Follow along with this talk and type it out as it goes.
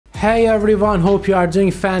Hey everyone, hope you are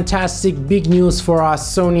doing fantastic. Big news for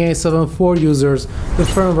us Sony A7IV users. The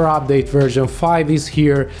firmware update version 5 is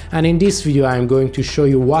here, and in this video I am going to show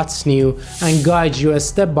you what's new and guide you a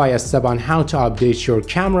step by step on how to update your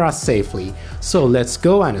camera safely. So let's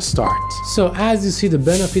go and start. So as you see, the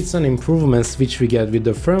benefits and improvements which we get with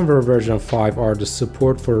the firmware version 5 are the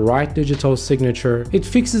support for write digital signature. It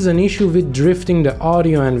fixes an issue with drifting the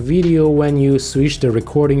audio and video when you switch the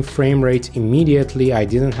recording frame rate immediately. I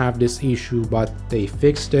didn't have this issue, but they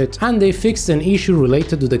fixed it. And they fixed an issue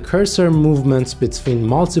related to the cursor movements between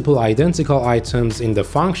multiple identical items in the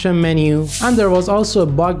function menu. And there was also a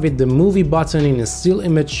bug with the movie button in a still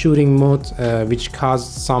image shooting mode, which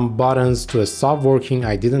caused some buttons to stop working.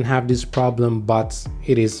 I didn't have this problem, but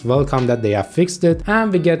it is welcome that they have fixed it,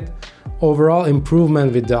 and we get overall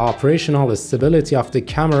improvement with the operational stability of the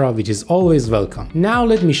camera, which is always welcome. Now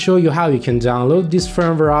let me show you how you can download this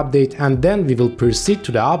firmware update, and then we will proceed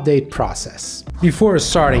to the update process. Before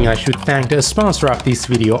starting, I should thank the sponsor of this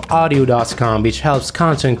video, Audio.com, which helps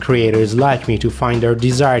content creators like me to find their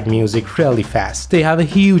desired music really fast. They have a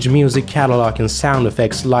huge music catalog and sound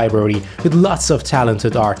effects library with lots of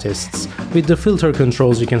talented artists. With the filter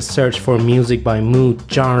controls, you can search for music by mood,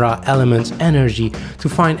 genre, element, energy to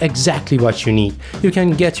find exactly what you need. You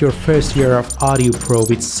can get your first year of Audio Pro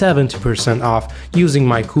with 70% off using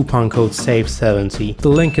my coupon code SAVE70. The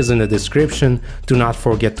link is in the description. Do not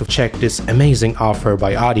forget to check this amazing offer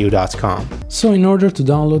by Audio.com. So in order to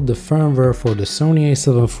download the firmware for the Sony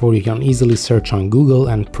A7IV, you can easily search on Google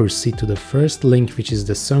and proceed to the first link, which is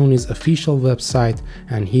the Sony's official website,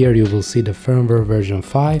 and here you will see the firmware version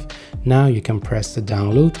 5. Now you can press the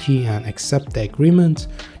download key and accept the agreement.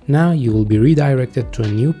 Now you will be redirected to a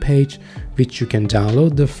new page which you can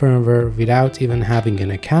download the firmware without even having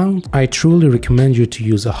an account. I truly recommend you to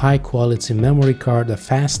use a high quality memory card, a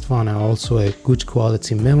fast one, and also a good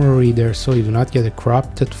quality memory reader, so you do not get a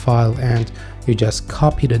corrupted file, and you just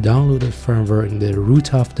copy the downloaded firmware in the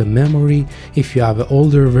root of the memory. If you have an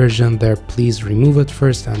older version there, please remove it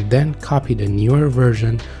first and then copy the newer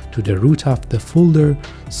version to the root of the folder,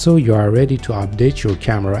 so you are ready to update your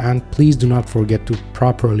camera. And please do not forget to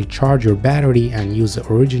properly charge your battery and use the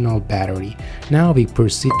original battery. Now we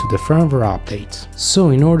proceed to the firmware update. So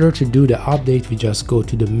in order to do the update, we just go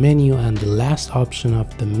to the menu, and the last option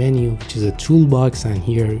of the menu, which is a toolbox, and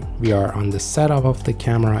here we are on the setup of the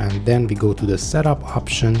camera, and then we go to the setup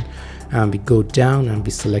option and we go down and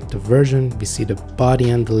we select the version. We see the body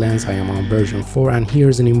and the lens. I am on version 4, and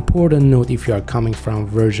here's an important note: if you are coming from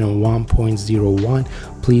version 1.01,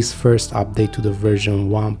 please first update to the version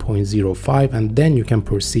 1.05 and then you can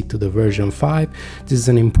proceed to the version 5. This is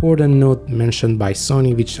an important note mentioned by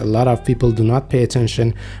Sony, which a lot of people do not pay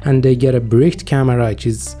attention, and they get a bricked camera, which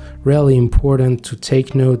is really important to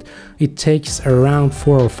take note. It takes around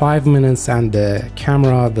 4 or 5 minutes and the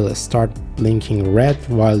camera will start blinking red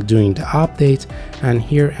while doing the update. And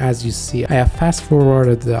here, as you see, I have fast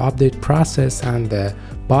forwarded the update process and the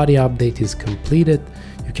body update is completed.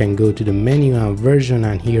 You can go to the menu and version,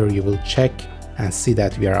 and here you will check and see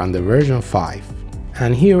that we are on the version 5.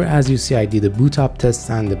 And here, as you see, I did a boot up test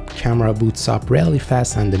and the camera boots up really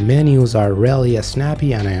fast and the menus are really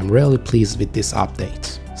snappy, and I am really pleased with this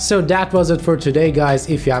update. So that was it for today, guys.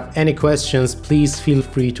 If you have any questions, please feel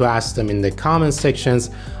free to ask them in the comment sections.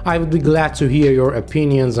 I would be glad to hear your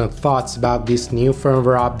opinions and thoughts about this new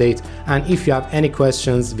firmware update, and if you have any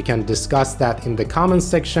questions, we can discuss that in the comment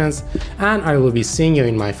sections, and I will be seeing you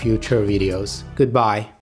in my future videos. Goodbye.